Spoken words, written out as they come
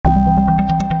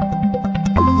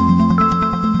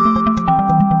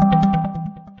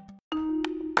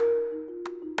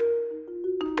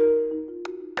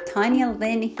Tanya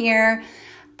Lynn here.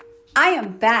 I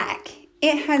am back.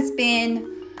 It has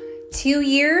been 2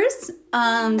 years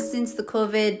since the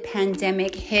COVID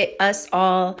pandemic hit us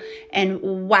all, and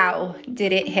wow,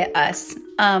 did it hit us.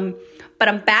 But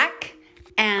I'm back,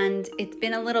 and it's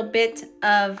been a little bit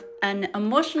of an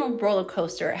emotional roller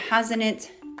coaster, hasn't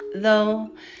it, though?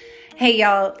 Hey,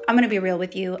 y'all, I'm going to be real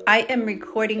with you. I am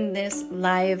recording this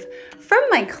live from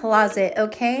my closet,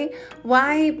 okay?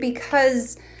 Why?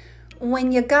 Because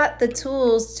when you got the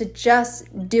tools to just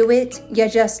do it, you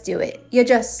just do it. You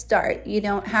just start. You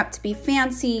don't have to be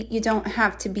fancy. You don't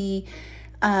have to be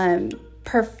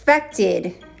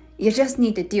perfected. You just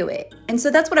need to do it. And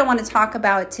so that's what I want to talk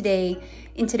about today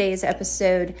in today's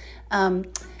episode.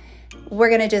 We're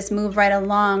going to just move right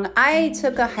along. I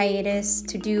took a hiatus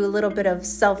to do a little bit of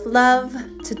self-love,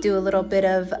 to do a little bit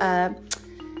of,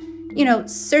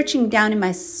 searching down in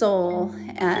my soul,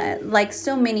 like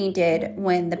so many did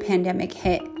when the pandemic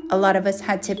hit. A lot of us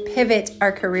had to pivot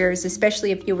our careers,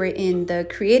 especially if you were in the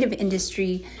creative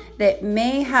industry that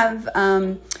may have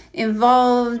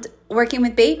involved working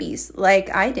with babies like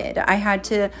I did. I had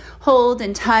to hold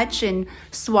and touch and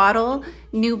swaddle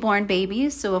newborn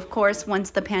babies. So of course,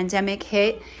 once the pandemic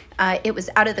hit, it was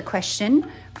out of the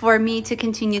question for me to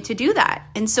continue to do that.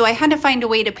 And so I had to find a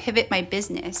way to pivot my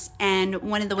business. And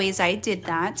one of the ways I did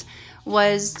that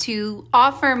was to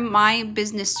offer my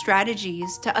business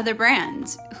strategies to other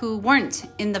brands who weren't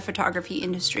in the photography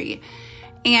industry.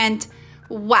 And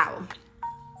wow,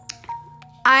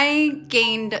 I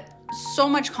gained so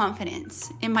much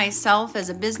confidence in myself as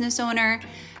a business owner,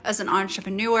 as an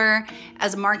entrepreneur,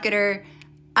 as a marketer.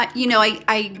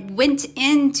 I went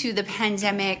into the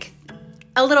pandemic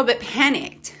a little bit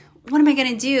panicked. What am I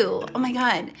going to do? Oh my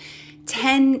God,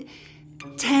 10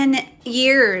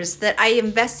 years that I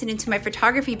invested into my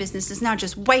photography business is now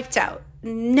just wiped out.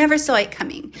 Never saw it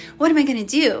coming. What am I going to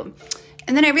do?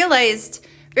 And then I realized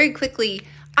very quickly,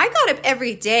 I got up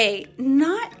every day,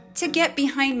 not to get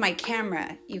behind my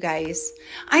camera, you guys.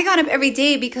 I got up every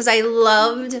day because I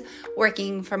loved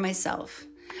working for myself.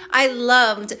 I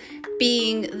loved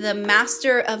being the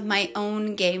master of my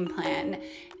own game plan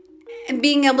and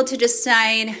being able to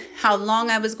decide how long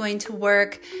I was going to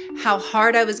work, how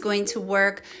hard I was going to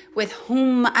work, with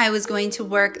whom I was going to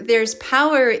work. There's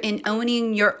power in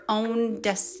owning your own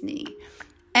destiny.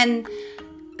 And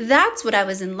that's what I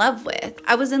was in love with.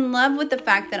 I was in love with the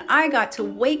fact that I got to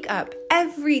wake up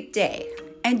every day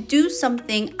and do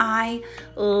something I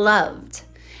loved.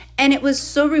 And it was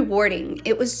so rewarding.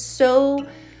 It was so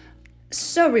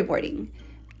rewarding.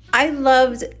 I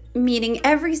loved meeting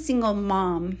every single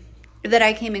mom that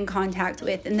I came in contact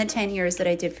with in the 10 years that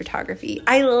I did photography.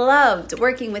 I loved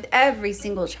working with every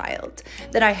single child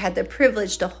that I had the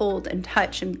privilege to hold and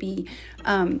touch and be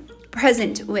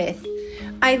present with.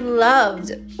 I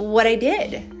loved what I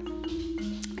did.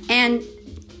 And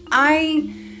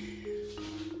I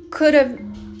could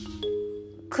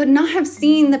not have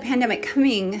seen the pandemic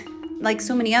coming like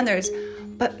so many others,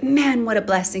 but man, what a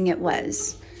blessing it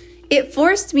was. It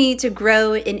forced me to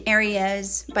grow in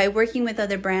areas by working with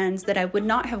other brands that I would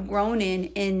not have grown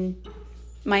in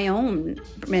my own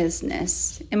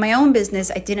business. In my own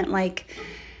business, I didn't like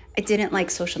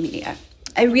social media.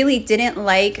 I really didn't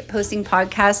like posting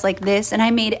podcasts like this, and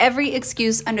I made every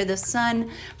excuse under the sun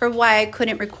for why I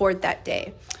couldn't record that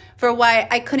day, for why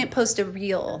I couldn't post a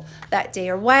reel that day,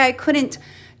 or why I couldn't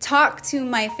talk to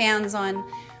my fans on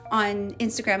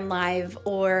Instagram Live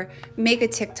or make a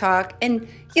TikTok. And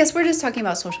yes, we're just talking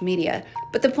about social media,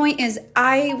 but the point is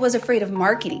I was afraid of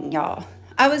marketing, y'all.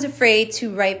 I was afraid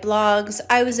to write blogs.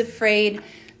 I was afraid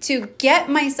to get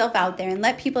myself out there and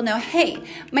let people know, hey,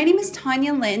 my name is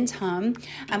Tanya Lynn Tum.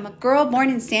 I'm a girl born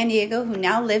in San Diego who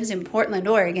now lives in Portland,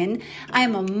 Oregon. I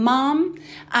am a mom.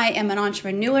 I am an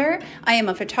entrepreneur. I am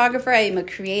a photographer. I am a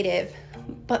creative.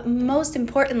 But most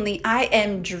importantly, I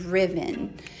am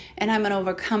driven and I'm an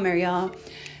overcomer, y'all.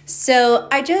 So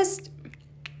I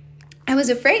was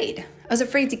afraid. I was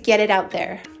afraid to get it out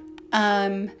there.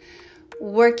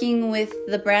 Working with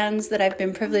the brands that I've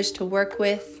been privileged to work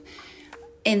with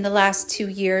in the last 2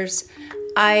 years,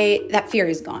 that fear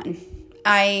is gone.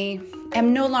 I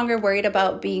am no longer worried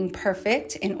about being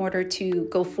perfect in order to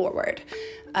go forward.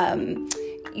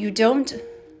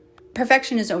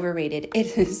 Perfection is overrated.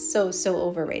 It is so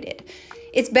overrated.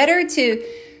 It's better to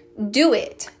do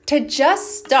it, to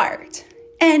just start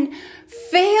and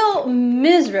fail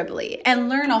miserably and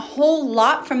learn a whole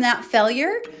lot from that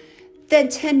failure than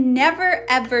to never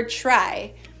ever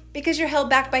try because you're held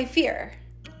back by fear.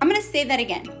 I'm going to say that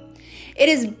again. It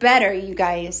is better, you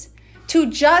guys, to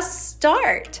just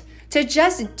start, to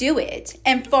just do it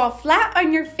and fall flat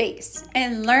on your face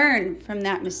and learn from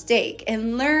that mistake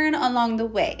and learn along the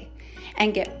way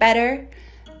and get better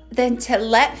than to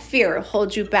let fear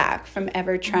hold you back from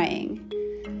ever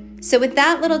trying. So with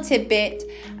that little tidbit,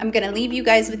 I'm going to leave you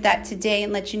guys with that today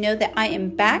and let you know that I am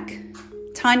back.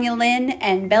 Tanya Lynn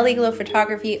and Belly Glow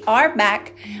Photography are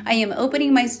back. I am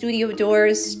opening my studio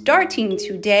doors starting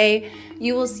today.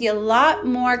 You will see a lot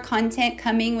more content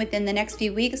coming within the next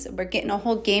few weeks. We're getting a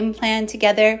whole game plan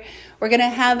together. We're going to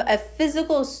have a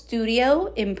physical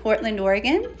studio in Portland,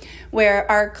 Oregon, where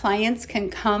our clients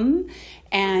can come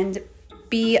and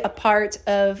be a part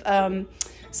of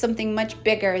something much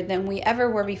bigger than we ever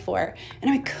were before.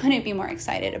 And I couldn't be more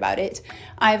excited about it.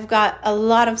 I've got a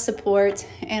lot of support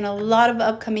and a lot of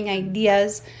upcoming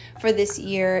ideas for this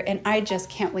year, and I just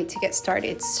can't wait to get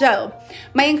started. So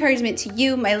my encouragement to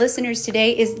you, my listeners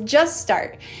today, is just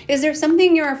start. Is there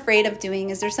something you're afraid of doing?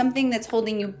 Is there something that's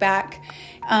holding you back?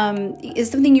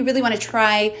 Is something you really want to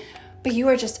try, but you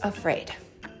are just afraid?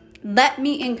 Let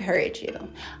me encourage you.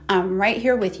 I'm right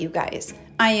here with you guys.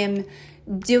 I am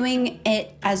doing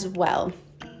it as well.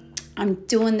 I'm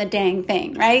doing the dang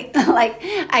thing, right? Like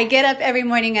I get up every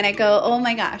morning and I go, oh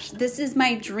my gosh, this is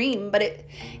my dream, but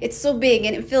it's so big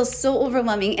and it feels so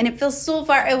overwhelming and it feels so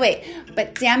far away.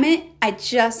 But damn it, I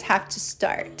just have to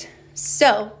start.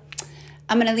 So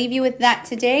I'm going to leave you with that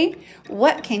today.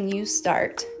 What can you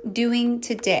start doing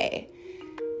today?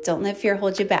 Don't let fear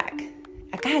hold you back.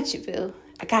 I got you, boo.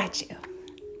 I got you.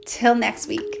 Till next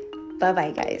week.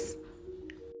 Bye-bye, guys.